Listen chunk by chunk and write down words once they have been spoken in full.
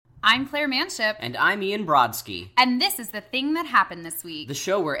I'm Claire Manship. And I'm Ian Brodsky. And this is The Thing That Happened This Week. The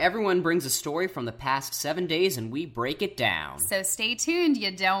show where everyone brings a story from the past 7 days and we break it down. So stay tuned,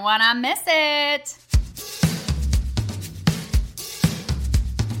 you don't want to miss it.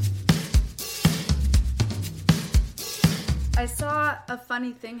 I saw a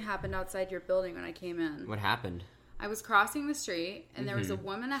funny thing happen outside your building when I came in. What happened? I was crossing the street, and there was a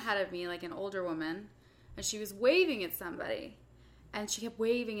woman ahead of me, like an older woman, and she was waving at somebody. And she kept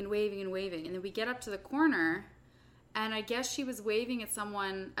waving and waving and waving. And then we get up to the corner, and I guess she was waving at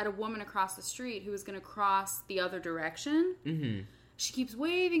someone, at a woman across the street who was going to cross the other direction. Mm-hmm. She keeps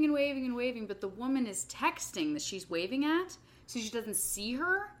waving and waving and waving, but the woman is texting that she's waving at, so she doesn't see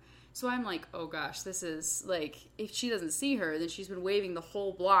her. So I'm like, oh gosh, this is like, if she doesn't see her, then she's been waving the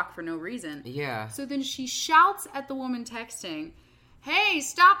whole block for no reason. Yeah. So then she shouts at the woman texting, "Hey,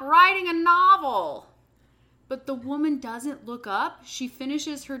 stop writing a novel!" But the woman doesn't look up. She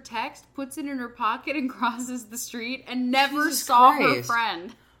finishes her text, puts it in her pocket, and crosses the street and never saw her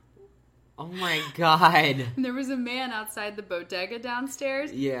friend. Oh my god. And there was a man outside the bodega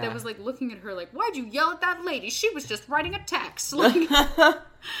downstairs that was like looking at her like, "Why'd you yell at that lady? She was just writing a text." Like, oh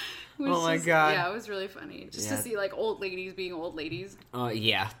my god. Yeah, it was really funny. Just to see like old ladies being old ladies.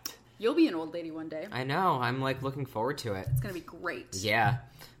 Yeah. You'll be an old lady one day. I know. I'm like looking forward to it. It's going to be great. Yeah.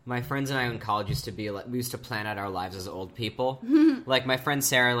 My friends and I in college used to plan out our lives as old people. Like, my friend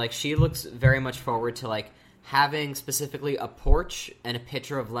Sarah, like, she looks very much forward to, like, having specifically a porch and a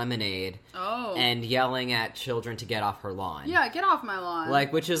pitcher of lemonade. Oh. And yelling at children to get off her lawn. Yeah, get off my lawn.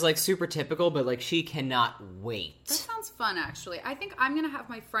 Like, which is, like, super typical, but, like, she cannot wait. That sounds fun, actually. I think I'm going to have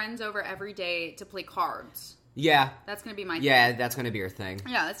my friends over every day to play cards. Yeah. That's going to be my thing. Yeah, that's going to be your thing.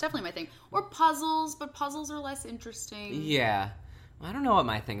 Yeah, that's definitely my thing. Or puzzles, but puzzles are less interesting. Yeah. I don't know what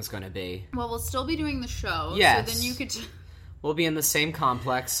my thing's going to be. Well, we'll still be doing the show. Yes. So then you could... We'll be in the same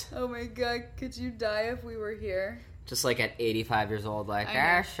complex. Oh my god, could you die if we were here? Just like at 85 years old, like,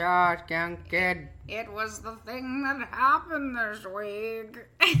 I shot young kid. It was the thing that happened this week.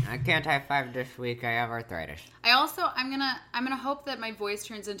 I can't high five this week, I have arthritis. I'm gonna hope that my voice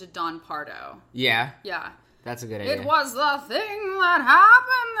turns into Don Pardo. Yeah? Yeah. That's a good idea. It was the thing that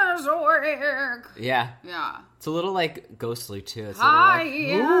happened this week. Yeah. Yeah. It's a little, like, ghostly, too. It's Hi,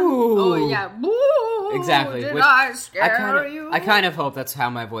 a little, like, ooh. Oh, yeah. Woo! Exactly. Did I scare you? I kind of hope that's how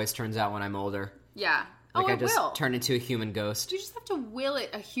my voice turns out when I'm older. Yeah. Like, I it just will. turn into a human ghost. You just have to will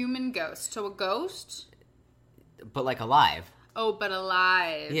it a human ghost. So a ghost? But, like, alive. Oh, but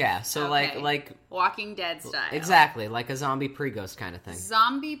alive. Yeah, so, okay. like... Walking Dead style. Exactly, like a zombie pre-ghost kind of thing.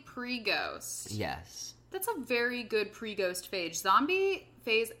 Zombie pre-ghost. Yes. That's a very good pre-ghost phase. Zombie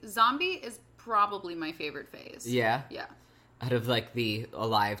is probably my favorite phase. Yeah? Yeah. Out of, like, the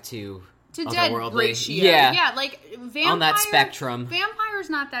alive to dead otherworldly. ratio. Yeah. Yeah, like, vampire... On that spectrum. Vampire's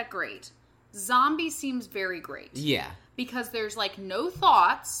not that great. Zombie seems very great. Yeah. Because there's, like, no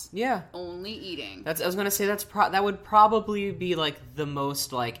thoughts. Yeah. Only eating. I was gonna say, that would probably be, like, the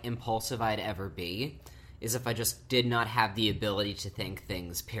most, like, impulsive I'd ever be. Is if I just did not have the ability to think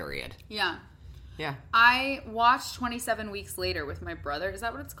things, period. Yeah. Yeah. I watched 27 Weeks Later with my brother. Is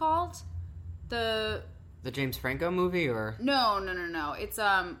that what it's called? The James Franco movie, or? No. It's,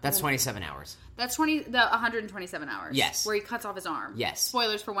 That's 27 hours. That's 127 hours. Yes. Where he cuts off his arm. Yes.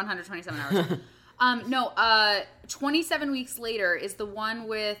 Spoilers for 127 hours. 27 Weeks Later is the one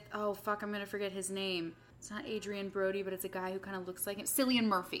with, oh fuck, I'm gonna forget his name. It's not Adrian Brody, but it's a guy who kind of looks like him. Cillian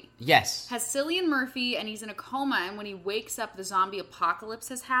Murphy. Yes. Has Cillian Murphy, and he's in a coma, and when he wakes up, the zombie apocalypse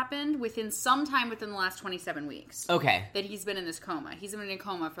has happened sometime within the last 27 weeks. Okay. That he's been in this coma. He's been in a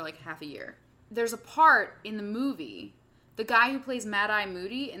coma for like half a year. There's a part in the movie, the guy who plays Mad-Eye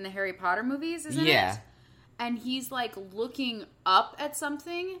Moody in the Harry Potter movies, isn't it? Yeah. And he's like looking up at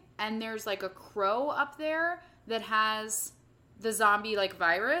something, and there's like a crow up there that has the zombie like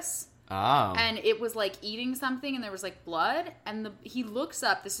virus. Oh. And it was like eating something, and there was like blood, and he looks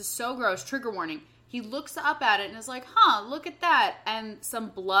up, this is so gross, trigger warning, he looks up at it and is like, huh, look at that, and some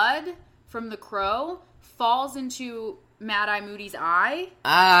blood from the crow falls into Mad-Eye Moody's eye.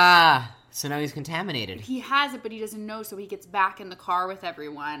 Ah, so now he's contaminated. He has it, but he doesn't know, so he gets back in the car with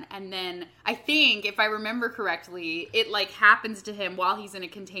everyone, and then, I think, if I remember correctly, it like happens to him while he's in a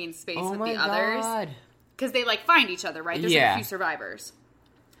contained space with the others. Because they like find each other, right? There's like a few survivors.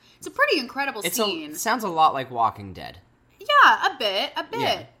 It's a pretty incredible scene. It sounds a lot like Walking Dead. Yeah, a bit.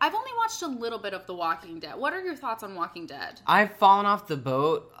 Yeah. I've only watched a little bit of The Walking Dead. What are your thoughts on Walking Dead? I've fallen off the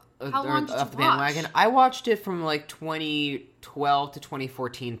boat. How long did you off the bandwagon. I watched it from like 2012 to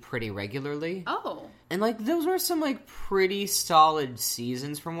 2014 pretty regularly. Oh. And like those were some like pretty solid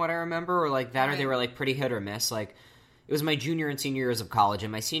seasons from what I remember, or like that, or they were like pretty hit or miss. Like it was my junior and senior years of college.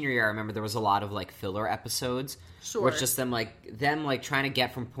 In my senior year, I remember there was a lot of, like, filler episodes. Sure. Which just them trying to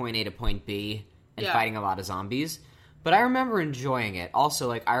get from point A to point B and fighting a lot of zombies. But I remember enjoying it. Also,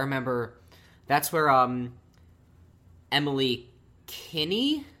 like, I remember that's where Emily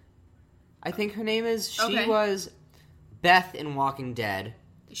Kinney, I think her name is. She was Beth in Walking Dead.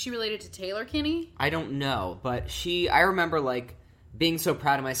 Is she related to Taylor Kinney? I don't know, but I remember, like, being so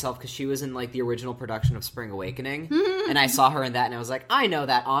proud of myself because she was in, like, the original production of Spring Awakening, and I saw her in that, and I was like, I know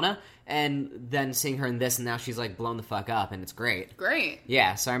that, Anna, and then seeing her in this, and now she's, like, blown the fuck up, and it's great. Great.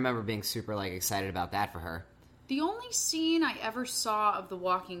 Yeah, so I remember being super, like, excited about that for her. The only scene I ever saw of The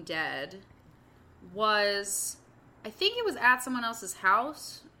Walking Dead was, I think it was at someone else's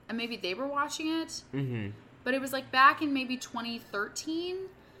house, and maybe they were watching it, but it was, like, back in maybe 2013,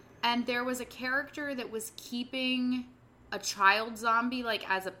 and there was a character that was keeping a child zombie, like,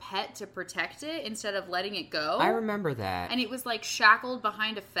 as a pet to protect it instead of letting it go. I remember that. And it was, like, shackled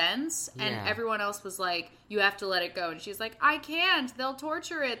behind a fence, and everyone else was like, you have to let it go. And she's like, I can't. They'll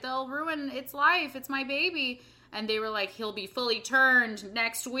torture it. They'll ruin its life. It's my baby. And they were like, he'll be fully turned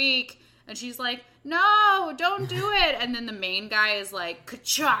next week. And she's like, no, don't do it. And then the main guy is like,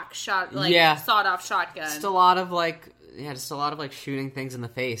 ka-chok, sawed-off shotgun. Just a lot of, like... Yeah, just a lot of, like, shooting things in the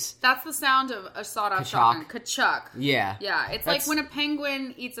face. That's the sound of a sawed-off shotgun. Ka-chuk. Yeah. Yeah, it's like when a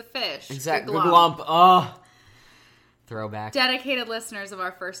penguin eats a fish. Exactly. Good glump. Oh. Throwback. Dedicated listeners of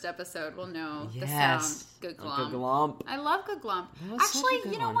our first episode will know the sound. Good glump. Good glump. I love good glump. Actually,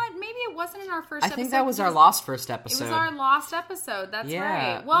 you know what? Maybe it wasn't in our first episode. I think that was our lost first episode. It was our lost episode. That's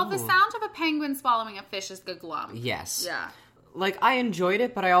right. Well, the sound of a penguin swallowing a fish is good glump. Yes. Yeah. Like, I enjoyed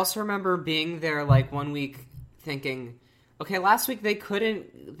it, but I also remember being there, like, one week thinking... Okay, last week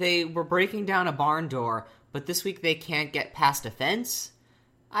they were breaking down a barn door, but this week they can't get past a fence?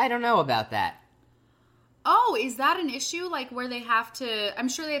 I don't know about that. Oh, is that an issue? Like, where they have to, I'm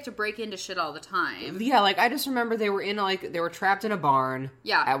sure they have to break into shit all the time. Yeah, like, I just remember they were trapped in a barn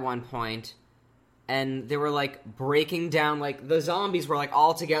at one point, and they were, like, breaking down, like, the zombies were, like,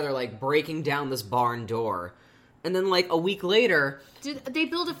 all together, like, breaking down this barn door. And then, like, a week later... Did they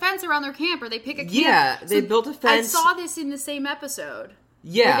build a fence around their camp, or they pick a camp? Yeah, they built a fence. I saw this in the same episode.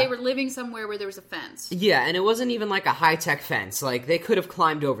 Yeah. Where they were living somewhere where there was a fence. Yeah, and it wasn't even, like, a high-tech fence. Like, they could have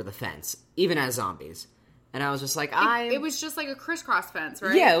climbed over the fence, even as zombies. And I was just like, It was just like a crisscross fence,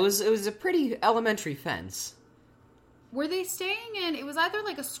 right? Yeah, it was a pretty elementary fence. Were they staying in... It was either,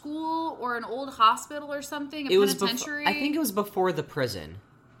 like, a school or an old hospital or something, a it penitentiary? I think it was before the prison.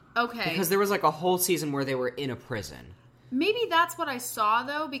 Okay. Because there was, like, a whole season where they were in a prison. Maybe that's what I saw,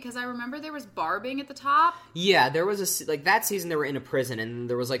 though, because I remember there was barbing at the top. Yeah, there was like, that season they were in a prison, and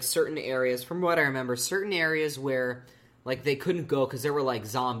there was, like, certain areas, from what I remember, certain areas where, like, they couldn't go because there were, like,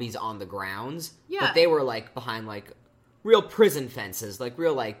 zombies on the grounds. Yeah. But they were, like, behind, like, real prison fences, like,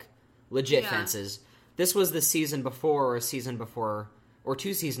 real, like, legit fences. This was the season before, or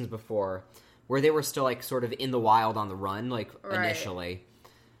 2 seasons before, where they were still, like, sort of in the wild on the run, like, initially.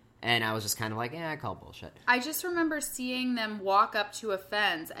 And I was just kind of like, I call bullshit. I just remember seeing them walk up to a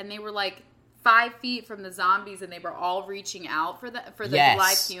fence, and they were, like, 5 feet from the zombies, and they were all reaching out for the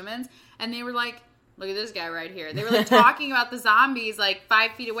live humans. And they were like, look at this guy right here. They were, like, talking about the zombies, like,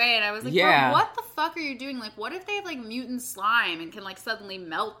 5 feet away. And I was like, bro, what the fuck are you doing? Like, what if they have, like, mutant slime and can, like, suddenly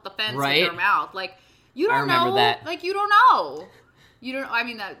melt the fence with their mouth? Like, you don't know. I remember that. Like, you don't know. You don't. I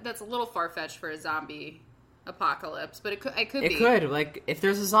mean, that's a little far-fetched for a zombie apocalypse, but it could be. It could. Like, if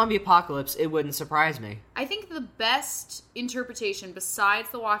there's a zombie apocalypse, it wouldn't surprise me. I think the best interpretation,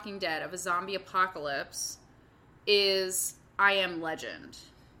 besides The Walking Dead, of a zombie apocalypse is I Am Legend.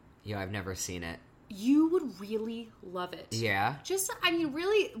 Yo, I've never seen it. You would really love it. Yeah?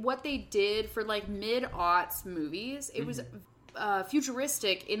 Really, what they did for, like, mid-aughts movies, it was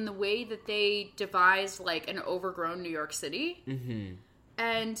futuristic in the way that they devised, like, an overgrown New York City. Mm-hmm.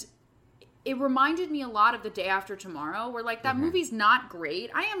 And it reminded me a lot of The Day After Tomorrow, where, like, that movie's not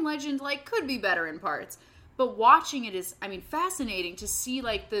great. I Am Legend, like, could be better in parts. But watching it is, I mean, fascinating to see,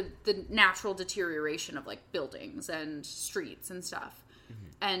 like, the natural deterioration of, like, buildings and streets and stuff. Mm-hmm.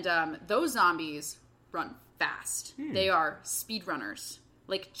 And those zombies run fast. They are speedrunners,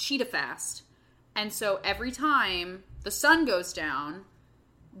 like, cheetah fast. And so every time the sun goes down,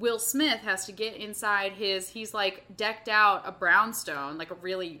 Will Smith has to get inside he's, like, decked out a brownstone, like a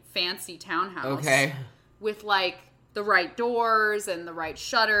really fancy townhouse. Okay. With, like, the right doors and the right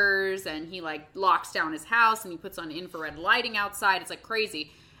shutters, and he, like, locks down his house, and he puts on infrared lighting outside. It's, like,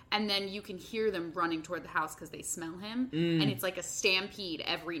 crazy. And then you can hear them running toward the house because they smell him. And it's like a stampede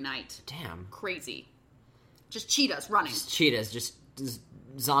every night. Damn. Crazy. Just cheetahs running. Just cheetahs, just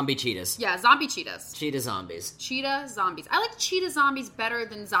zombie cheetahs. Yeah, zombie cheetahs. Cheetah zombies. Cheetah zombies. I like cheetah zombies better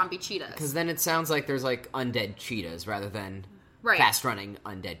than zombie cheetahs. Because then it sounds like there's, like, undead cheetahs rather than right. fast-running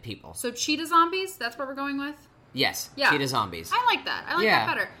undead people. So cheetah zombies, that's what we're going with? Yes, yeah. Cheetah zombies. I like that. I like that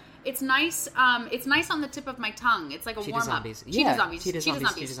better. It's nice. It's nice on the tip of my tongue. It's like a warm-up. Zombies. Cheetah Yeah, zombies. cheetah Cheetah zombies.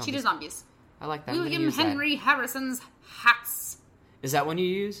 zombies. Cheetah Cheetah zombies. zombies. I like that. William Henry Harrison's hats. Is that one you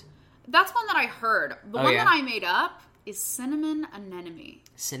use? That's one that I heard. The one yeah? that I made up is cinnamon anemone.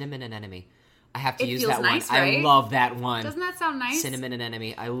 Cinnamon anemone. I have to use feels that nice, one. right? I love that one. Doesn't that sound nice? Cinnamon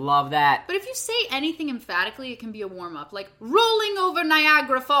anemone. I love that. But if you say anything emphatically, it can be a warm-up. Like, rolling over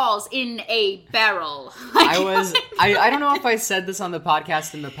Niagara Falls in a barrel. I don't know if I said this on the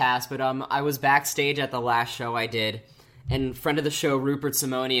podcast in the past, but I was backstage at the last show I did, and friend of the show, Rupert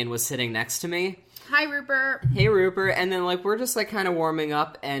Simonian, was sitting next to me. Hi, Rupert. Hey, Rupert. And then, like, we're just, like, kind of warming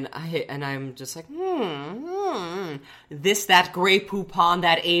up, and I'm just like, this, that Grey Poupon,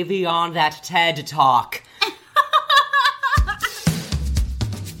 that Avion, that TED Talk.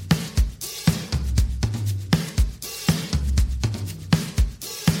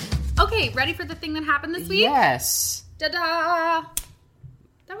 Okay, ready for the thing that happened this week? Yes. Da-da!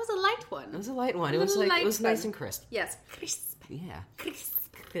 That was a light one. It was a light one. It was nice and crisp. Yes. Crisp. Yeah.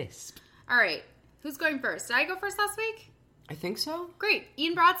 Crisp. All right. Who's going first? Did I go first last week? I think so. Great.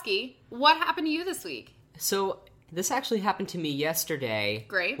 Ian Brodsky, what happened to you this week? So, this actually happened to me yesterday.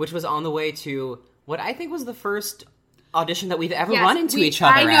 Great. Which was on the way to what I think was the first audition that we've ever run into each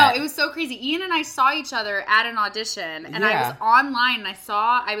other I know. at. It was so crazy. Ian and I saw each other at an audition, and I Yeah. was online, and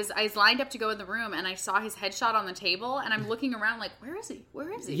I was lined up to go in the room, and I saw his headshot on the table, and I'm looking around like, where is he?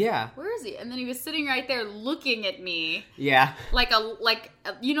 Where is he? Yeah. Where is he? And then he was sitting right there looking at me. Yeah. Like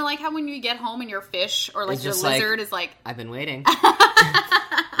you know, like how when you get home and your fish or like It's your just like, lizard is like, I've been waiting.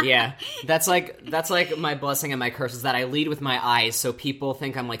 Yeah. That's like my blessing and my curse is that I lead with my eyes so people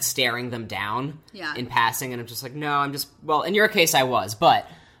think I'm like staring them down in passing, and I'm just like, no, I'm just, well, in your case I was, but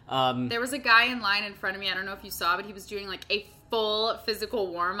there was a guy in line in front of me, I don't know if you saw, but he was doing like a full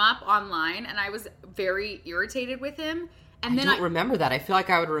physical warm-up online, and I was very irritated with him. And then I don't remember that. I feel like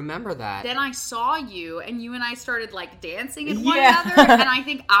I would remember that. Then I saw you, and you and I started like dancing at one Yeah. another, and I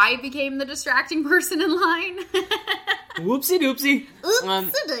think I became the distracting person in line. Whoopsie doopsie.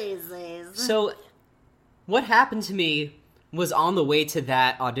 Oopsie-daisies. So, what happened to me was on the way to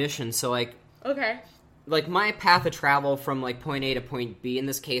that audition. So, Okay. like my path of travel from like point A to point B in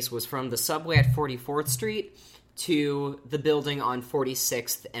this case was from the subway at 44th Street to the building on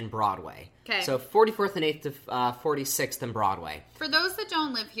 46th and Broadway. Okay. So 44th and 8th to 46th and Broadway. For those that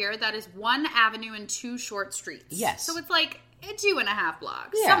don't live here, that is one avenue and two short streets. Yes. So it's like 2.5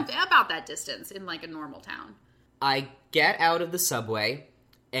 blocks. Yeah. Something about that distance in like a normal town. I get out of the subway,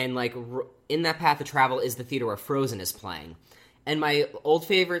 and like in that path of travel is the theater where Frozen is playing. And my old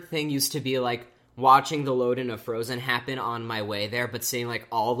favorite thing used to be like watching the load-in of Frozen happen on my way there, but seeing like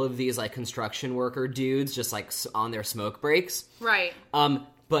all of these like construction worker dudes just like on their smoke breaks. Right.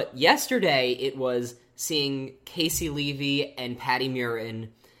 But yesterday it was seeing Casey Levy and Patty Murin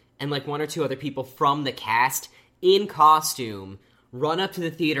and like one or two other people from the cast in costume run up to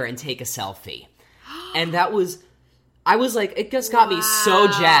the theater and take a selfie. And that was, I was like, it just got me so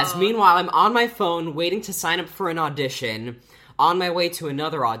jazzed. Meanwhile, I'm on my phone waiting to sign up for an audition, on my way to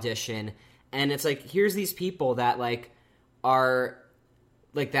another audition, and it's like, here's these people that like are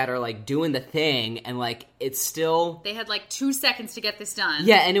doing the thing, and like it's still, They had like 2 seconds to get this done.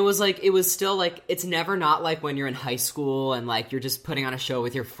 yeah, and it was still like, it's never not like when you're in high school and like you're just putting on a show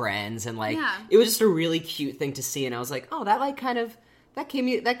with your friends, and like it was just a really cute thing to see, and I was like, oh, that like kind of that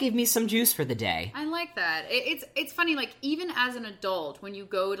gave me some juice for the day. I like that. It's funny, like, even as an adult, when you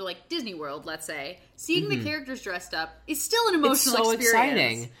go to, like, Disney World, let's say, seeing the characters dressed up is still an emotional It's so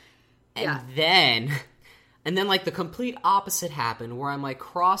experience. exciting. And then, like, the complete opposite happened, where I'm, like,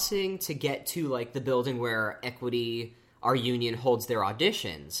 crossing to get to, like, the building where Equity, our union, holds their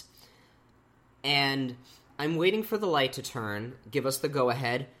auditions. And I'm waiting for the light to turn, give us the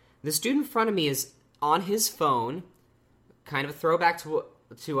go-ahead. The student in front of me is on his phone, kind of a throwback to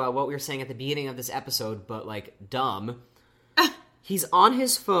what we were saying at the beginning of this episode, but, like, dumb. He's on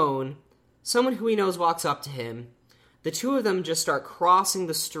his phone, someone who he knows walks up to him, the two of them just start crossing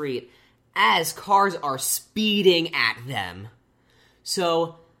the street as cars are speeding at them.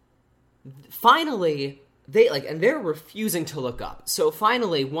 So, finally, they're refusing to look up. So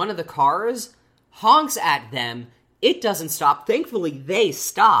finally, one of the cars honks at them. It doesn't stop. Thankfully, they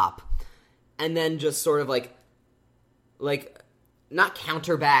stop. And then just sort of like, not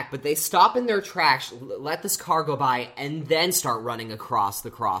counter back, but they stop in their tracks, let this car go by, and then start running across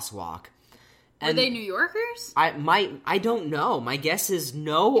the crosswalk. Were they New Yorkers? I don't know. My guess is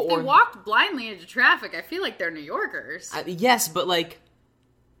no. If they walked blindly into traffic, I feel like they're New Yorkers. Yes, but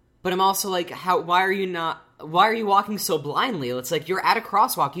I'm also like, why are you walking so blindly? It's like you're at a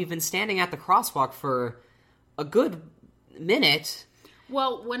crosswalk. You've been standing at the crosswalk for a good minute.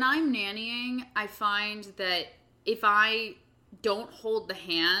 Well, when I'm nannying, I find that if I don't hold the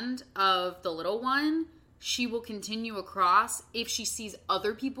hand of the little one, she will continue across if she sees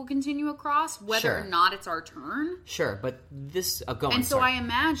other people continue across, whether or not it's our turn. Sure, but this... go on, and so I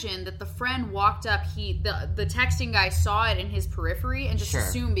imagine that the friend walked up, the texting guy saw it in his periphery and just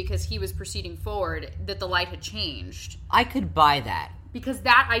assumed because he was proceeding forward that the light had changed. I could buy that. Because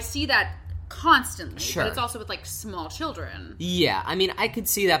I see that constantly. Sure. But it's also with, like, small children. Yeah, I mean, I could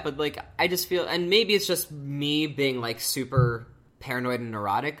see that, but, like, I just feel... And maybe it's just me being, like, super paranoid and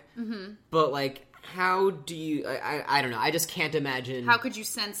neurotic. Mm-hmm. But, like... How do you... I don't know. I just can't imagine... How could you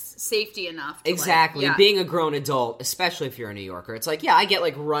sense safety enough to exactly. Being a grown adult, especially if you're a New Yorker. It's like, yeah, I get,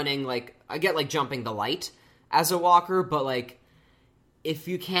 like, running, like... I get, like, jumping the light as a walker, but, like, if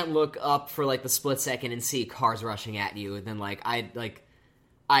you can't look up for, like, the split second and see cars rushing at you, then, like, I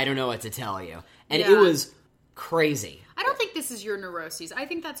don't know what to tell you. And it was crazy. I don't think this is your neuroses. I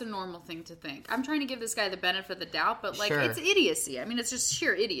think that's a normal thing to think. I'm trying to give this guy the benefit of the doubt, but, like, it's idiocy. I mean, it's just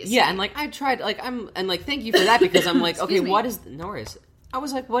sheer idiocy. Yeah, and, like, I tried, like, thank you for that, because I'm like, okay, no worries. I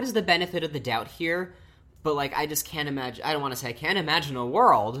was like, what is the benefit of the doubt here? But, like, I just can't imagine, I don't want to say I can't imagine a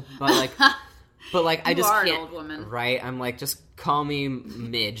world, but, like, I just can't. You are an old woman. Right? I'm like, just call me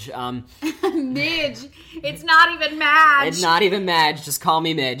Midge. Midge. It's not even Madge. It's not even Madge, just call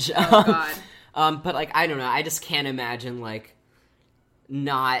me Midge. Oh, God. But, like, I don't know, I just can't imagine, like,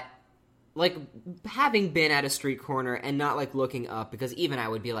 not, like, having been at a street corner and not, like, looking up, because even I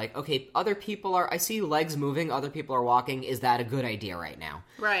would be like, okay, other people I see legs moving, other people are walking, is that a good idea right now?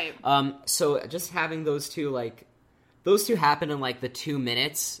 Right. So just having those two happen in, like, the 2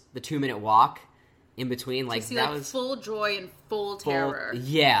 minute walk in between, like, see, that like, was... full joy and full terror.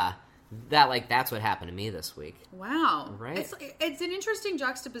 Yeah. That's what happened to me this week. Wow. Right? It's an interesting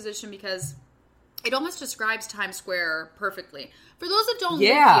juxtaposition because... It almost describes Times Square perfectly. For those that don't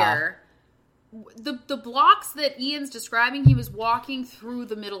live here, the blocks that Ian's describing, he was walking through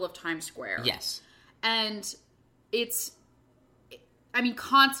the middle of Times Square. Yes. And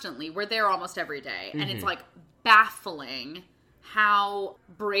constantly. We're there almost every day. Mm-hmm. And it's, like, baffling how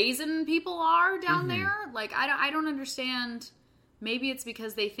brazen people are down there. Like, I don't understand. Maybe it's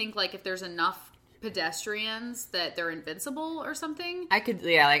because they think, like, if there's enough pedestrians that they're invincible or something. I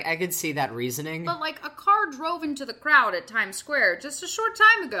could see that reasoning. But, like, a car drove into the crowd at Times Square just a short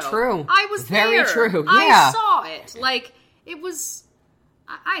time ago. True. I was very there. True. Yeah. I saw it. Like, it was...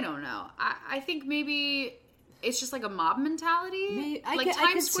 I don't know. I think maybe it's just, like, a mob mentality.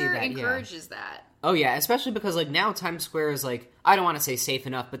 Times Square encourages that. Oh, yeah. Especially because, like, now Times Square is, like... I don't want to say safe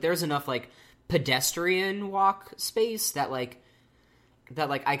enough, but there's enough, like, pedestrian walk space that, like,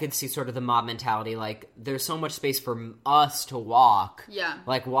 I could see sort of the mob mentality, like, there's so much space for us to walk. Yeah.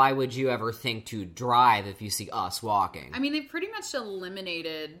 Like, why would you ever think to drive if you see us walking? I mean, they've pretty much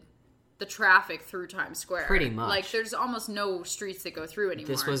eliminated the traffic through Times Square. Pretty much. Like, there's almost no streets that go through anymore.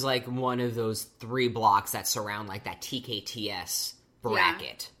 This was, like, one of those 3 blocks that surround, like, that TKTS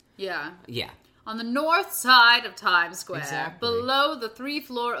bracket. Yeah. Yeah. On the north side of Times Square. Exactly. Below the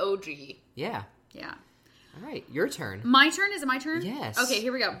 3-floor OG. Yeah. Yeah. All right, your turn. My turn? Is it my turn? Yes. Okay,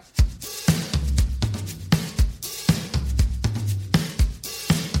 here we go.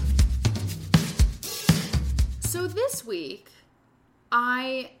 So this week,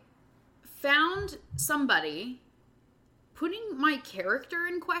 I found somebody putting my character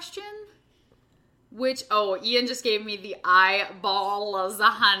in question, which, Ian just gave me the eyeballs,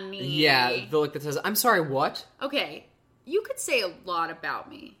 honey. Yeah, the look that says, I'm sorry, what? Okay, you could say a lot about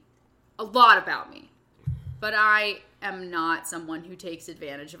me. A lot about me. But I am not someone who takes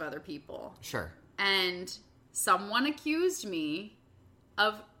advantage of other people. Sure. And someone accused me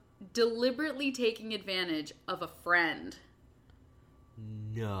of deliberately taking advantage of a friend.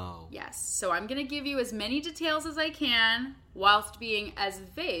 No. Yes. So I'm going to give you as many details as I can whilst being as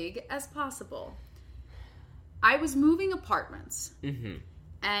vague as possible. I was moving apartments. Mm-hmm.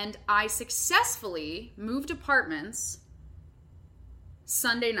 And I successfully moved apartments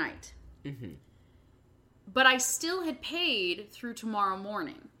Sunday night. Mm-hmm. But I still had paid through tomorrow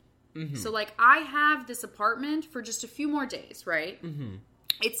morning. Mm-hmm. So, like, I have this apartment for just a few more days, right? Mm-hmm.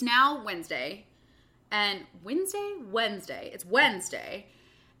 It's now Wednesday. And Wednesday. It's Wednesday.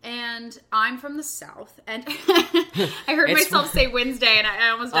 And I'm from the South. And I heard myself say Wednesday, and I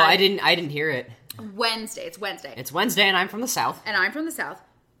almost died. Oh, I didn't hear it. Wednesday. It's Wednesday. It's Wednesday, and I'm from the South. And I'm from the South.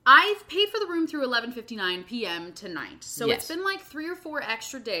 I've paid for the room through 11:59 p.m. tonight. So Yes. it's been like 3 or 4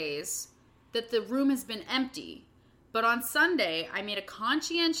 extra days that the room has been empty. But on Sunday, I made a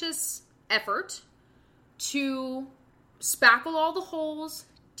conscientious effort to spackle all the holes,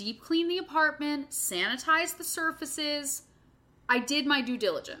 deep clean the apartment, sanitize the surfaces. I did my due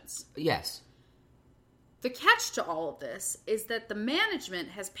diligence. Yes. The catch to all of this is that the management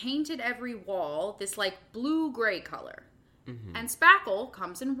has painted every wall this like blue-gray color. And spackle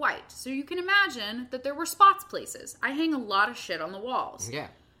comes in white. So you can imagine that there were spots places. I hang a lot of shit on the walls. Yeah.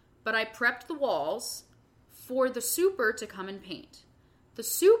 But I prepped the walls for the super to come and paint. The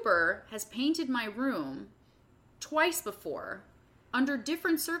super has painted my room twice before under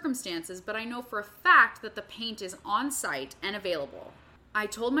different circumstances, but I know for a fact that the paint is on site and available. I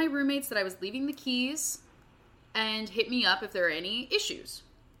told my roommates that I was leaving the keys and hit me up if there are any issues.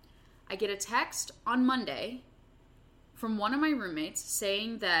 I get a text on Monday from one of my roommates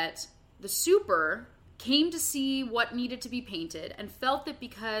saying that the super came to see what needed to be painted and felt that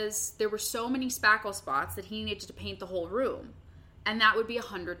because there were so many spackle spots that he needed to paint the whole room, and that would be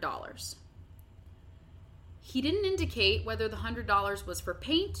 $100. He didn't indicate whether the $100 was for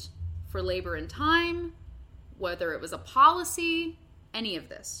paint, for labor and time, whether it was a policy, any of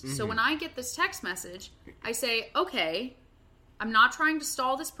this. So when I get this text message, I say, okay, I'm not trying to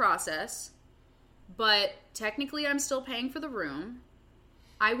stall this process, but technically I'm still paying for the room.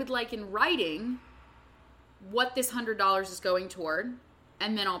 I would like in writing what this $100 is going toward,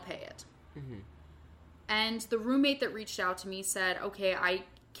 and then I'll pay it. And the roommate that reached out to me said, okay, I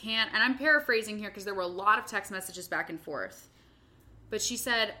can't, and I'm paraphrasing here because there were a lot of text messages back and forth, but she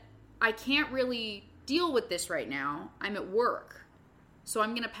said, I can't really deal with this right now. I'm at work, so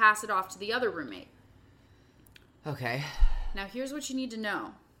I'm going to pass it off to the other roommate. Okay. Now here's what you need to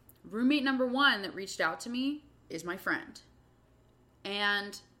know. Roommate number 1 that reached out to me is my friend.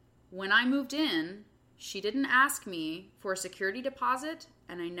 And when I moved in, she didn't ask me for a security deposit,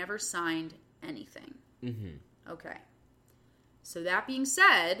 and I never signed anything. Okay. So that being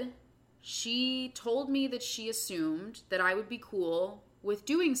said, she told me that she assumed that I would be cool with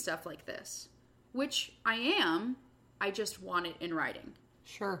doing stuff like this, which I am. I just want it in writing.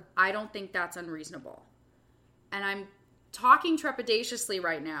 Sure. I don't think that's unreasonable. And I'm talking trepidatiously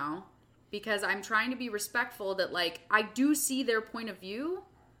right now because I'm trying to be respectful that, like, I do see their point of view.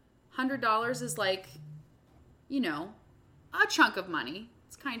 $100 is like, you know, a chunk of money.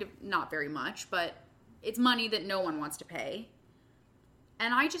 It's kind of not very much, but it's money that no one wants to pay.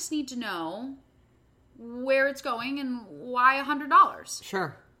 And I just need to know where it's going and why $100.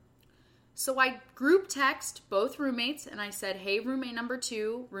 Sure. So I group text both roommates and I said, hey, roommate number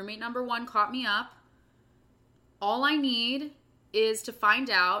 2, roommate number 1 caught me up. All I need is to find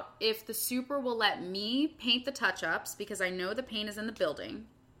out if the super will let me paint the touch-ups because I know the paint is in the building,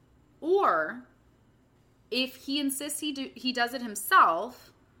 or if he insists he does it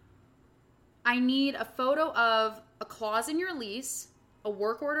himself, I need a photo of a clause in your lease, a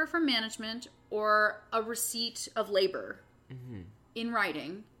work order from management, or a receipt of labor in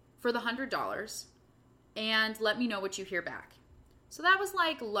writing for the $100, and let me know what you hear back. So that was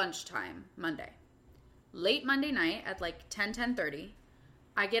like lunchtime Monday. Late Monday night at like 10:30,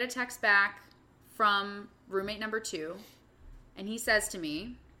 I get a text back from roommate number 2, and he says to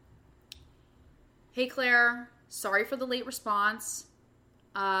me, hey Claire, sorry for the late response.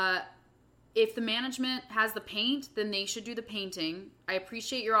 If the management has the paint, then they should do the painting. I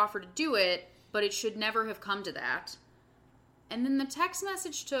appreciate your offer to do it, but it should never have come to that. And then the text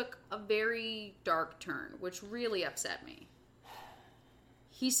message took a very dark turn, which really upset me.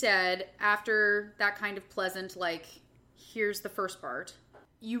 He said, after that kind of pleasant, like, here's the first part,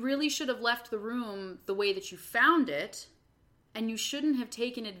 you really should have left the room the way that you found it, and you shouldn't have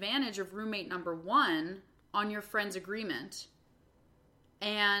taken advantage of roommate number 1 on your friend's agreement.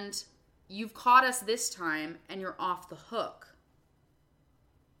 And you've caught us this time, and you're off the hook.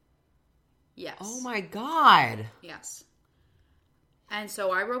 Yes. Oh my God. Yes. And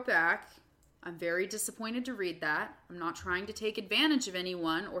so I wrote back, I'm very disappointed to read that. I'm not trying to take advantage of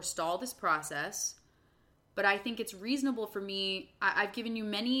anyone or stall this process, but I think it's reasonable for me. I've given you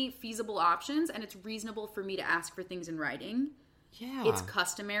many feasible options, and it's reasonable for me to ask for things in writing. Yeah. It's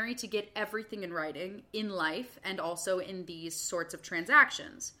customary to get everything in writing in life and also in these sorts of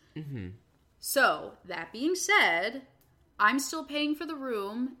transactions. So, that being said, I'm still paying for the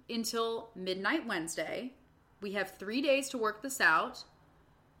room until midnight Wednesday. We have 3 days to work this out.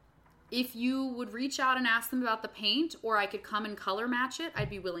 If you would reach out and ask them about the paint, or I could come and color match it, I'd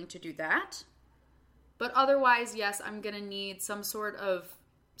be willing to do that. But otherwise, yes, I'm going to need some sort of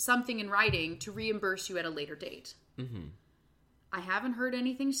something in writing to reimburse you at a later date. I haven't heard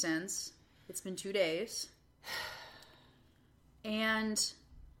anything since. It's been 2 days. And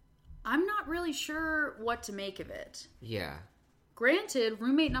I'm not really sure what to make of it. Yeah. Granted,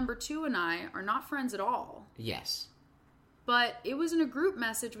 roommate number 2 and I are not friends at all. Yes. But it was in a group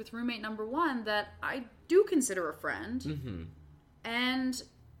message with roommate number 1 that I do consider a friend. Mm-hmm. And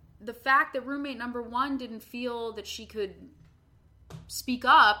the fact that roommate number 1 didn't feel that she could speak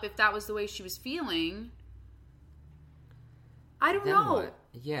up if that was the way she was feeling, I don't know. What?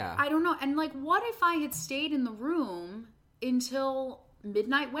 Yeah. I don't know. And like, what if I had stayed in the room until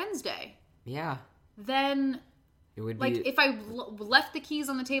midnight Wednesday? Yeah. Then, it would like, be... if I left the keys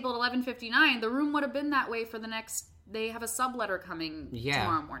on the table at 11:59, the room would have been that way for the next... They have a subletter coming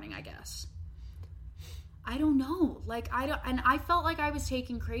tomorrow morning, I guess. I don't know. Like, and I felt like I was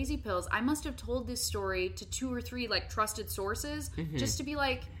taking crazy pills. I must have told this story to 2 or 3, like, trusted sources, just to be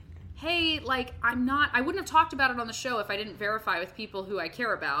like, hey, like, I wouldn't have talked about it on the show if I didn't verify with people who I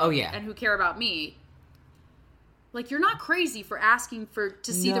care about. Oh, yeah. And who care about me. Like, you're not crazy for asking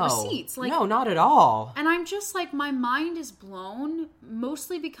to see the receipts. Like, no, not at all. And I'm just like, my mind is blown,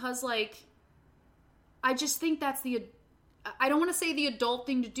 mostly because, like, I just think that's I don't want to say the adult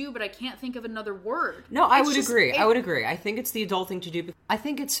thing to do, but I can't think of another word. No, I would agree. I would agree. I think it's the adult thing to do. I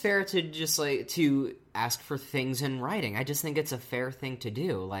think it's fair to just, like, to ask for things in writing. I just think it's a fair thing to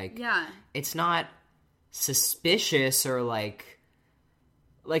do. Like, yeah. It's not suspicious or, like,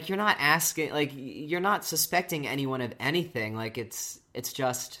 you're not asking, like, you're not suspecting anyone of anything. Like, it's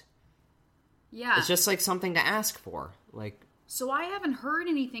just... Yeah. It's just, like, something to ask for. Like... So I haven't heard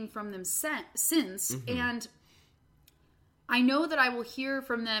anything from them since, and... I know that I will hear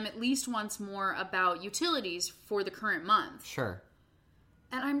from them at least once more about utilities for the current month. Sure.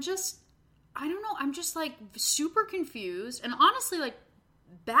 And I don't know, I'm just like super confused and honestly like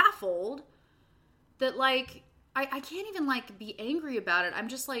baffled that like, I can't even like be angry about it. I'm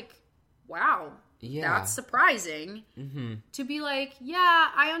just like, wow, that's surprising to be like, yeah,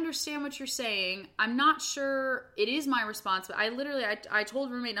 I understand what you're saying. I'm not sure it is my responsibility. I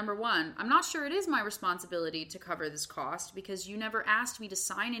told roommate number 1, I'm not sure it is my responsibility to cover this cost because you never asked me to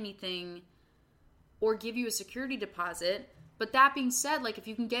sign anything or give you a security deposit. But that being said, like if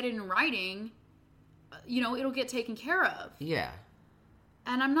you can get it in writing, you know, it'll get taken care of. Yeah.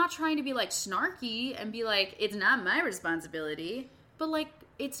 And I'm not trying to be like snarky and be like, it's not my responsibility, but like,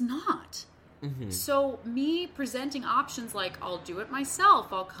 it's not. So me presenting options like, I'll do it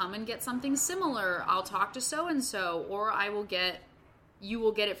myself, I'll come and get something similar, I'll talk to so-and-so, or you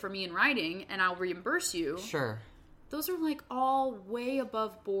will get it for me in writing and I'll reimburse you. Sure. Those are like all way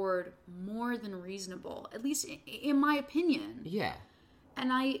above board, more than reasonable, at least in my opinion. Yeah.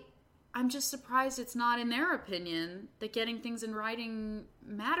 And I'm just surprised it's not in their opinion that getting things in writing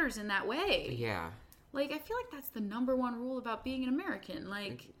matters in that way. Yeah. Like, I feel like that's the number 1 rule about being an American.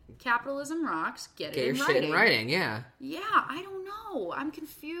 Like, capitalism rocks, get it in your writing. Shit in writing, yeah. Yeah, I don't know. I'm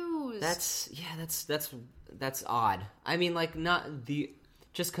confused. That's odd. I mean, like,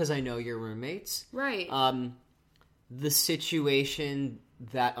 just because I know your roommates. Right. The situation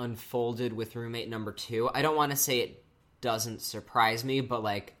that unfolded with roommate number 2, I don't want to say it doesn't surprise me, but,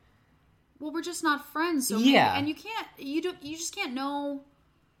 like... Well, we're just not friends, so... Yeah. And you just can't know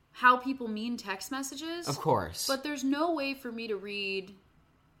how people mean text messages. Of course. But there's no way for me to read,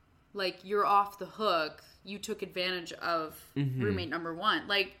 like, you're off the hook, you took advantage of roommate number 1.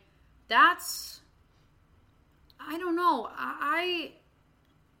 Like, that's... I don't know.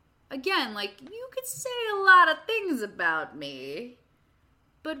 Again, like, you could say a lot of things about me,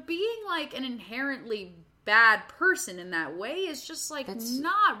 but being, like, an inherently bad person in that way is just, like,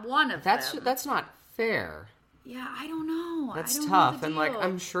 not one of them. That's not fair. Yeah, I don't know. That's I don't tough, know and, like,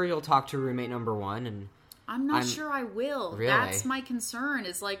 I'm sure you'll talk to roommate number 1, and... I'm not sure I will. Really? That's my concern,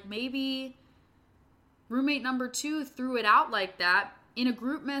 is, like, maybe roommate number 2 threw it out like that in a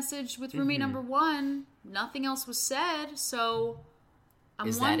group message with roommate number 1. Nothing else was said, so...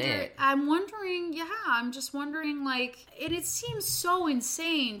 That it? I'm wondering, I'm just wondering, like, it seems so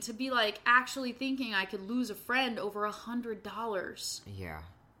insane to be, like, actually thinking I could lose a friend over $100. Yeah.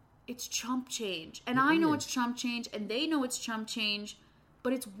 It's chump change. And I know it's chump change, and they know it's chump change,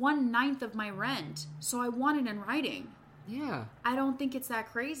 but it's 1/9 of my rent. So I want it in writing. Yeah. I don't think it's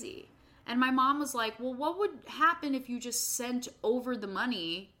that crazy. And my mom was like, well, what would happen if you just sent over the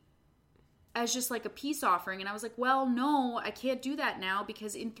money as just like a peace offering? And I was like, well, no, I can't do that now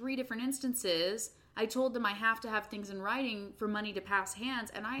because in 3 different instances, I told them I have to have things in writing for money to pass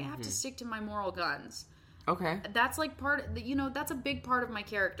hands, and I have to stick to my moral guns. Okay. That's like that's a big part of my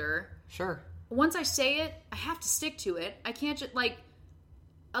character. Sure. Once I say it, I have to stick to it. I can't just, like,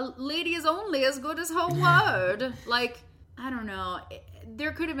 a lady is only as good as her word. Like, I don't know.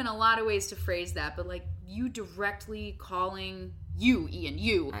 There could have been a lot of ways to phrase that, but like you directly calling you, Ian,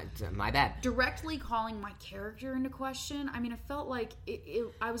 you. My bad. Directly calling my character into question. I mean, I felt like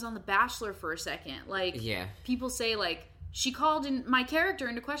I was on The Bachelor for a second. Like, yeah. People say like, she called my character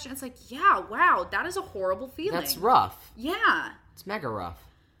into question. It's like, yeah, wow, that is a horrible feeling. That's rough. Yeah. It's mega rough.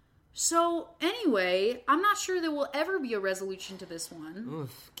 So, anyway, I'm not sure there will ever be a resolution to this one.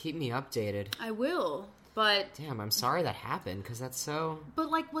 Oof, keep me updated. I will, but... Damn, I'm sorry that happened, because that's so... But,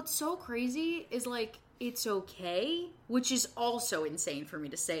 like, what's so crazy is, like, it's okay, which is also insane for me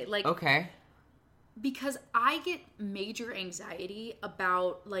to say. Like, okay. Because I get major anxiety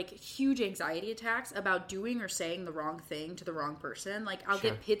about, like, huge anxiety attacks about doing or saying the wrong thing to the wrong person. Like, I'll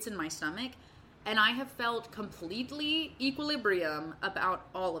get pits in my stomach. And I have felt completely equilibrium about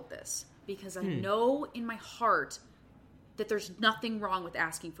all of this. Because I know in my heart that there's nothing wrong with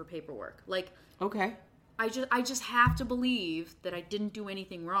asking for paperwork. Like, okay. I just have to believe that I didn't do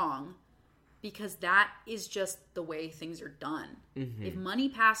anything wrong. Because that is just the way things are done. Mm-hmm. If money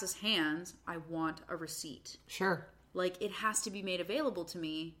passes hands, I want a receipt. Sure. Like, it has to be made available to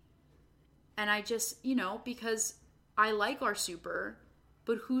me. And I just, because I like our super,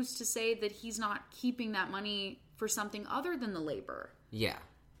 but who's to say that he's not keeping that money for something other than the labor? Yeah.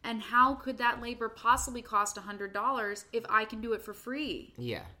 And how could that labor possibly cost $100 if I can do it for free?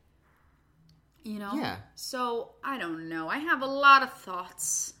 Yeah. Yeah. So, I don't know. I have a lot of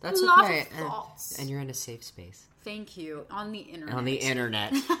thoughts. That's a lot okay. of thoughts. And you're in a safe space. Thank you. On the internet. On the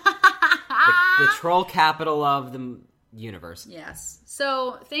internet. the troll capital of the universe. Yes.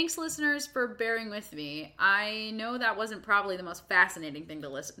 So, thanks, listeners, for bearing with me. I know that wasn't probably the most fascinating thing to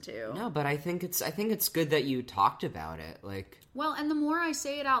listen to. No, but I think it's good that you talked about it. Like, well, and the more I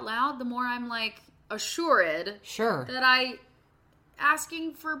say it out loud, the more I'm like assured that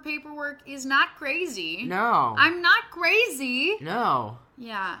asking for paperwork is not crazy. No. I'm not crazy. No.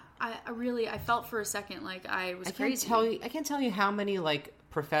 Yeah. I felt for a second like I was crazy. I can't tell you how many like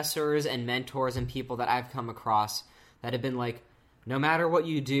professors and mentors and people that I've come across that have been like, no matter what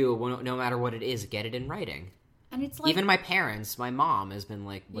you do, no matter what it is, get it in writing. And it's like... Even my parents, my mom has been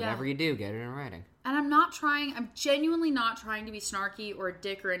like, whatever you do, get it in writing. And I'm genuinely not trying to be snarky or a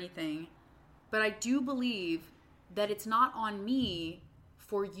dick or anything, but I do believe that it's not on me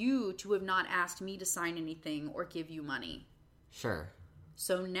for you to have not asked me to sign anything or give you money. Sure.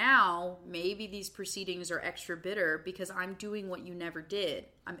 So now, maybe these proceedings are extra bitter because I'm doing what you never did.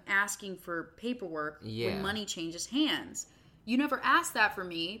 I'm asking for paperwork when money changes hands. You never asked that for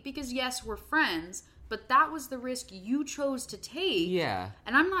me because, yes, we're friends, but that was the risk you chose to take. Yeah.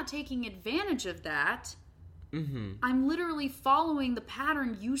 And I'm not taking advantage of that. Mm-hmm. I'm literally following the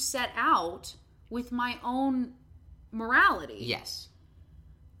pattern you set out with my own morality. Yes.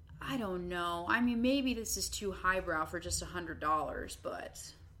 I don't know. I mean, maybe this is too highbrow for just $100, but...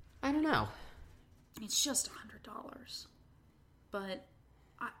 I don't know. It's just $100. But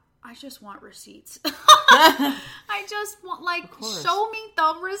I just want receipts. I just want, like, show me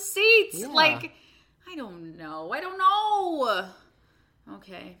the receipts. Yeah. Like, I don't know.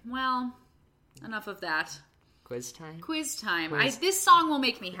 Okay, well, enough of that. Quiz time? Quiz time. This song will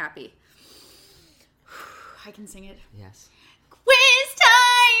make me happy. I can sing it. Yes. Quiz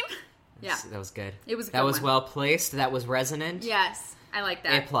time! Yeah. That was good. It was a good That was one. well placed. That was resonant. Yes. I like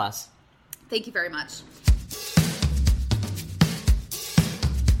that. A+. Thank you very much.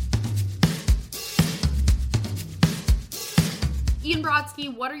 Ian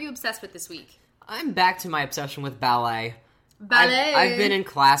Brodsky, what are you obsessed with this week? I'm back to my obsession with ballet. Ballet. I've been in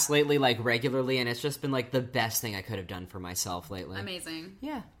class lately, like, regularly, and it's just been, like, the best thing I could have done for myself lately. Amazing.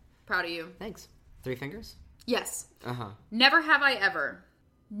 Yeah. Proud of you. Thanks. 3 fingers? Yes. Uh-huh. Never have I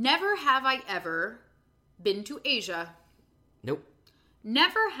ever been to Asia. Nope.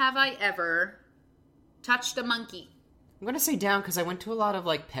 Never have I ever touched a monkey. I'm gonna say down because I went to a lot of,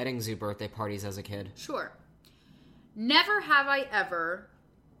 like, petting zoo birthday parties as a kid. Sure. Never have I ever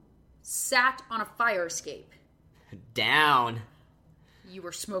sat on a fire escape. Down. You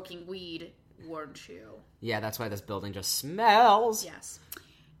were smoking weed, weren't you? Yeah, that's why this building just smells. Yes.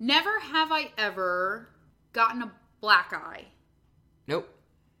 Never have I ever gotten a black eye. Nope.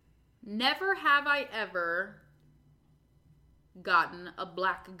 Never have I ever gotten a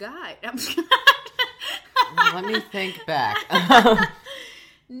black guy. Let me think back.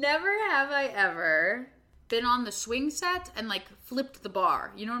 Never have I ever been on the swing set and, like, flipped the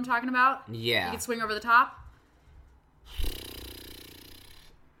bar. You know what I'm talking about? Yeah. You can swing over the top.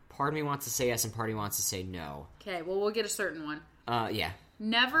 Part of me wants to say yes and part of me wants to say no. Okay, well, we'll get a certain one. Yeah.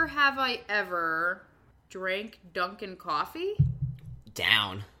 Never have I ever drank Dunkin' coffee.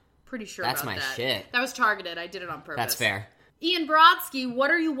 Down. pretty sure That's about my that. shit. That was targeted. I did it on purpose. That's fair. Ian Brodsky,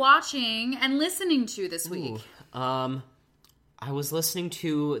 what are you watching and listening to this week? I was listening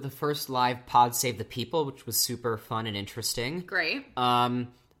to the first live Pod Save the People, which was super fun and interesting. Great.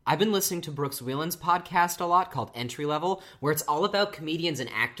 I've been listening to Brooks Wheelan's podcast a lot called Entry Level, where it's all about comedians and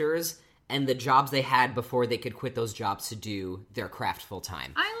actors and the jobs they had before they could quit those jobs to do their craft full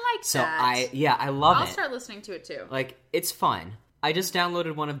time. I like So that. I love it. I'll start listening to it too. Like, it's fun. I just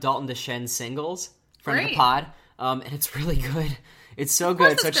downloaded one of Dalton Deshen's singles from the Great. pod, and it's really good. It's so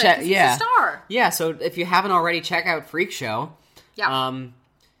good. So It's good, check, 'cause yeah, he's a star. yeah. So if you haven't already, check out Freak Show. Yeah.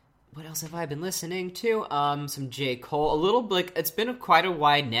 What else have I been listening to? Some J. Cole. A little, like, it's been quite a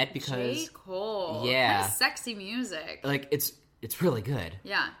wide net because J. Cole. Yeah. Kind of sexy music. like it's really good.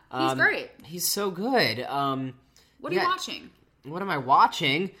 Yeah. He's great. He's so good. What are you yeah. watching? What am I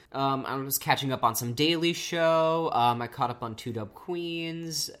watching? I was catching up on some Daily Show. I caught up on Two Dope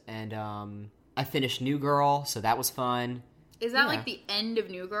Queens, and I finished New Girl, so that was fun. Is that Yeah. like the end of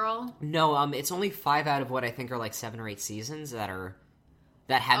New Girl? No, it's only 5 out of what I think are like 7 or 8 seasons that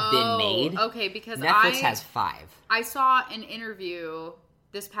have been made. Okay, because Netflix has 5. I saw an interview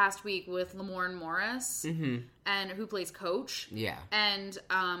this past week with Lamorne Morris, and who plays Coach. Yeah. And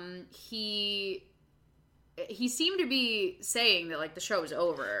he seemed to be saying that like the show is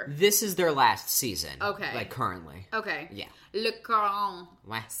over. This is their last season. Okay. Like currently. Okay. Yeah. Le grand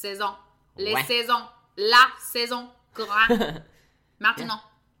Ouais. saison. Les Ouais. saisons. La saison. Grand. Maintenant.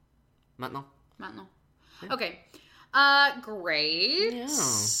 Maintenant. Maintenant. Okay. Great. Yeah.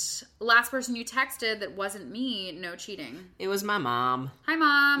 Last person you texted that wasn't me, no cheating. It was my mom. Hi,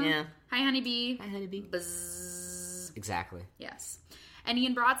 Mom. Yeah. Hi, honeybee. Hi, honeybee. Buzz. Exactly. Yes. And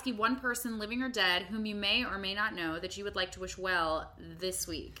Ian Brodsky, one person, living or dead, whom you may or may not know that you would like to wish well this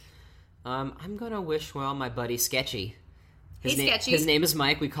week. I'm gonna wish well my buddy Sketchy. Sketchy. His name is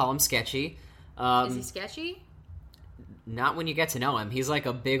Mike. We call him Sketchy. Is he sketchy? Not when you get to know him. He's like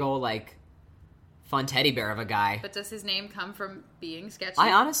a big old, like, fun teddy bear of a guy. But does his name come from being sketchy?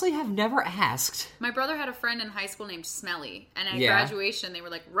 I honestly have never asked. My brother had a friend in high school named Smelly, and at Yeah. graduation they were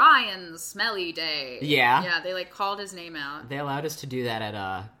like, Ryan's Smelly Day. Yeah. Yeah, they like called his name out. They allowed us to do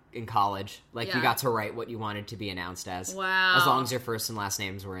that in college. Like, Yeah. you got to write what you wanted to be announced as. Wow. As long as your first and last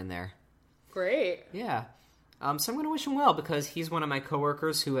names were in there. Great. Yeah. So I'm going to wish him well because he's one of my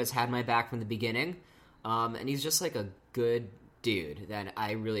coworkers who has had my back from the beginning. And he's just like a good dude that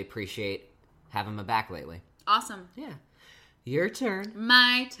I really appreciate having my back lately. Awesome. Yeah. Your turn.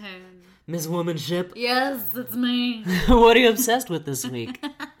 My turn. Ms. Womanship. Yes, it's me. What are you obsessed with this week?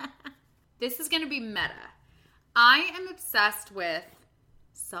 This is going to be meta. I am obsessed with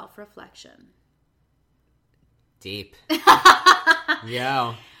self-reflection. Deep.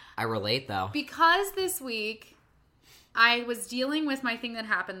 Yo. I relate, though. Because this week, I was dealing with my thing that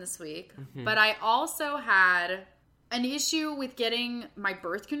happened this week, but I also had an issue with getting my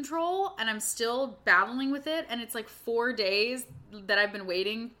birth control, and I'm still battling with it, and it's like 4 days that I've been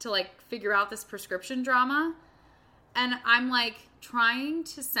waiting to like figure out this prescription drama, and I'm like trying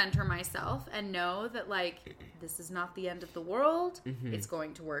to center myself and know that like this is not the end of the world. It's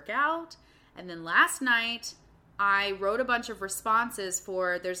going to work out. And then last night I wrote a bunch of responses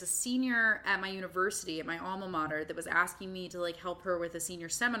there's a senior at my university, at my alma mater, that was asking me to like help her with a senior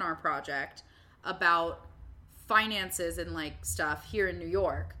seminar project about finances and like stuff here in New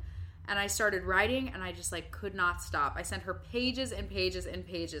York. And I started writing and I just like could not stop. I sent her pages and pages and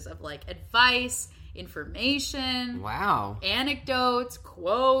pages of like advice, information, Wow. anecdotes,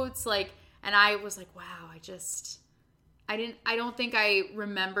 quotes, like, and I was like, wow, I don't think I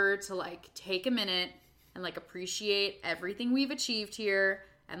remember to like take a minute and like appreciate everything we've achieved here,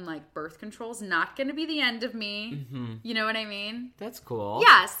 and like birth control's not going to be the end of me. You know what I mean? That's cool.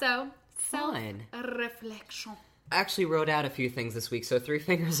 Yeah, so Fun. self-reflection. I actually wrote out a few things this week, so 3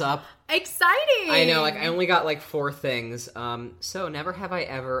 fingers up. Exciting! I know, like, I only got like 4 things. So, never have I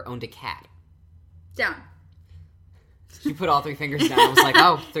ever owned a cat. Down. You put all 3 fingers down. I was like,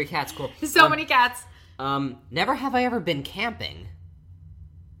 oh, 3 cats, cool. So many cats. Never have I ever been camping.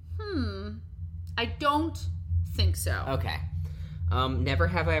 I don't think so. Okay. Never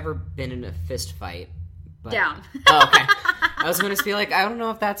have I ever been in a fist fight. But... Down. Oh, okay. I was going to be like, I don't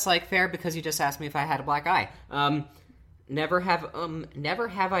know if that's like fair because you just asked me if I had a black eye. Never have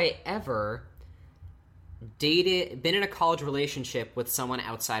I ever been in a college relationship with someone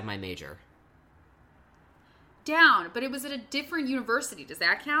outside my major. Down. But it was at a different university. Does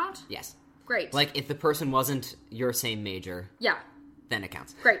that count? Yes. Great. Like, if the person wasn't your same major, yeah. then it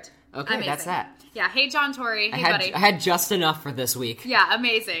counts. Great. Okay, amazing. that's that. Yeah. Hey, John Tory. Hey, buddy. I had just enough for this week. Yeah,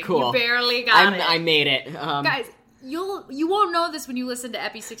 amazing. Cool. You barely got it. I made it. Guys, You won't know this when you listen to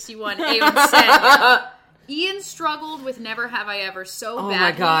Epi 61. Aeon said, Ian struggled with Never Have I Ever so badly. Oh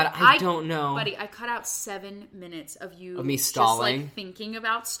my god, I don't know. Buddy, I cut out 7 minutes of you of me stalling, just like thinking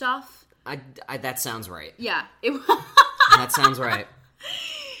about stuff. That sounds right. Yeah, that sounds right.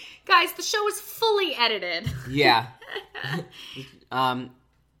 Guys, the show is fully edited. Yeah. What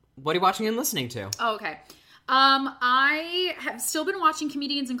are you watching and listening to? Oh, okay. I have still been watching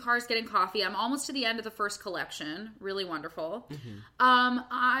Comedians in Cars Getting Coffee. I'm almost to the end of the first collection. Really wonderful. Mm-hmm.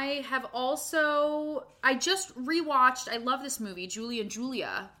 I just rewatched, I love this movie, Julie and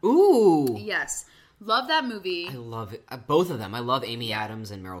Julia. Ooh. Yes. Love that movie. I love it. Both of them. I love Amy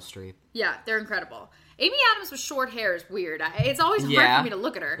Adams and Meryl Streep. Yeah, they're incredible. Amy Adams with short hair is weird. It's always hard for me to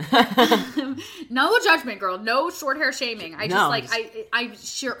look at her. No judgment, girl. No short hair shaming.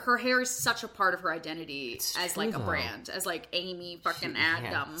 Her hair is such a part of her identity as like a brand, as like Amy fucking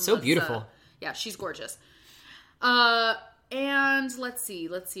Adams. So beautiful. Yeah, she's gorgeous. And let's see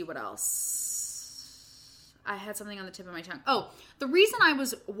what else. I had something on the tip of my tongue. Oh, the reason I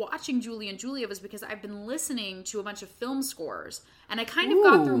was watching Julie and Julia was because I've been listening to a bunch of film scores, and I kind of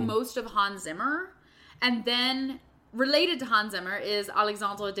got through most of Hans Zimmer. And then, related to Hans Zimmer is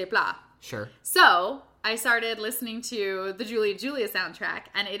Alexandre Desplat. Sure. So, I started listening to the Julie and Julia soundtrack,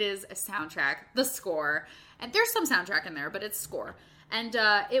 and it is a soundtrack, the score. And there's some soundtrack in there, but it's score. And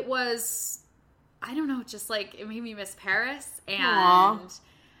it was, I don't know, just like, it made me miss Paris. And Aww.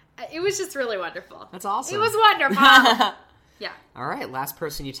 It was just really wonderful. That's awesome. It was wonderful. Yeah. All right, last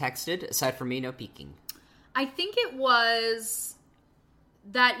person you texted, aside from me, no peeking. I think it was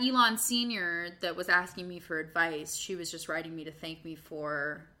that Elon Sr. that was asking me for advice. She was just writing me to thank me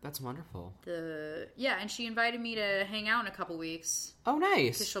for... That's wonderful. And she invited me to hang out in a couple weeks. Oh,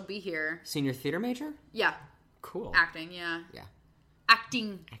 nice. Because she'll be here. Senior theater major? Yeah. Cool. Acting, yeah. Yeah.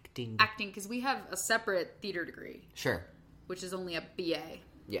 Acting, because we have a separate theater degree. Sure. Which is only a BA.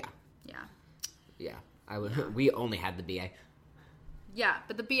 Yeah. Yeah. We only had the BA. Yeah,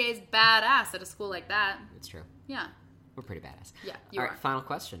 but the BA is badass at a school like that. It's true. Yeah. We're pretty badass. Yeah, All right, final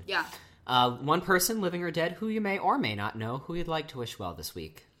question. Yeah. One person, living or dead, who you may or may not know, who you'd like to wish well this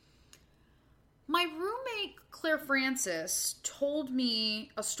week. My roommate, Claire Francis, told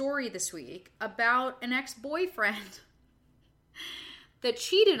me a story this week about an ex-boyfriend that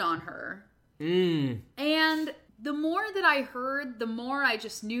cheated on her. And the more that I heard, the more I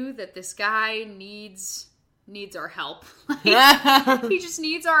just knew that this guy needs our help. He just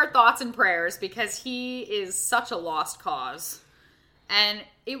needs our thoughts and prayers because he is such a lost cause. And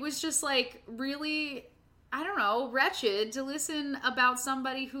it was just like really, I don't know, wretched to listen about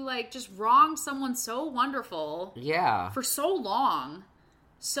somebody who like just wronged someone so wonderful. Yeah. For so long.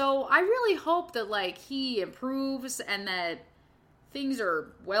 So I really hope that like he improves and that things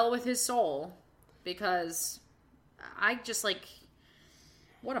are well with his soul, because I just like...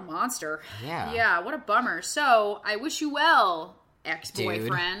 What a monster. Yeah. Yeah, what a bummer. So, I wish you well,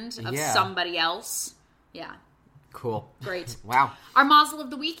 ex-boyfriend of somebody else. Yeah. Cool. Great. Wow. Our mazel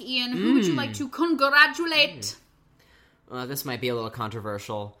of the week, Ian. Who would you like to congratulate? This might be a little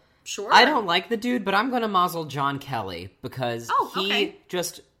controversial. Sure. I don't like the dude, but I'm going to mazel John Kelly because he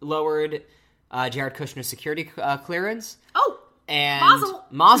just lowered Jared Kushner's security clearance. Oh. And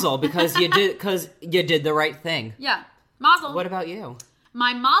mazel because you did the right thing. Yeah. Mazel. What about you?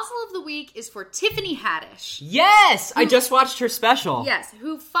 My mazel of the week is for Tiffany Haddish. Yes! I just watched her special. Yes,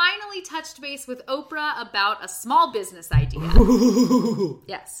 who finally touched base with Oprah about a small business idea. Ooh.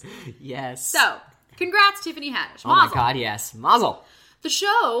 Yes. Yes. So, congrats, Tiffany Haddish. Mazel. Oh my god, yes. Mazel. The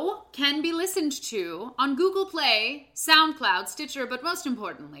show can be listened to on Google Play, SoundCloud, Stitcher, but most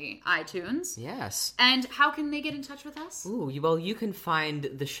importantly, iTunes. Yes. And how can they get in touch with us? Ooh, well, you can find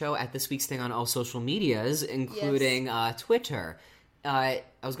the show at This Week's Thing on all social medias, including Twitter. I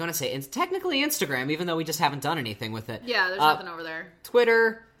was going to say, it's technically Instagram, even though we just haven't done anything with it. Yeah, there's nothing over there.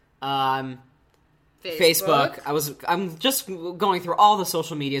 Twitter, Facebook. I'm just going through all the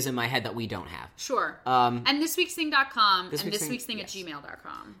social medias in my head that we don't have. Sure. And thisweeksthing.com and thisweeksthing at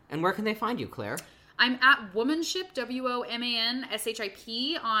gmail.com. And where can they find you, Claire? I'm at Womanship,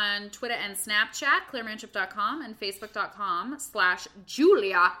 WOMANSHIP, on Twitter and Snapchat, ClaireManship.com, and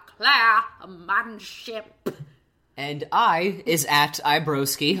Facebook.com/Julia Claire Manship. And I is at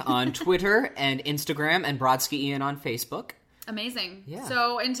iBroski on Twitter and Instagram, and Brodsky Ian on Facebook. Amazing. Yeah.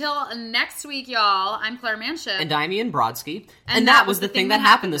 So until next week, y'all, I'm Claire Manship. And I'm Ian Brodsky. And that was the thing that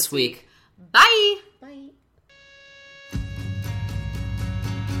happened this week. Bye!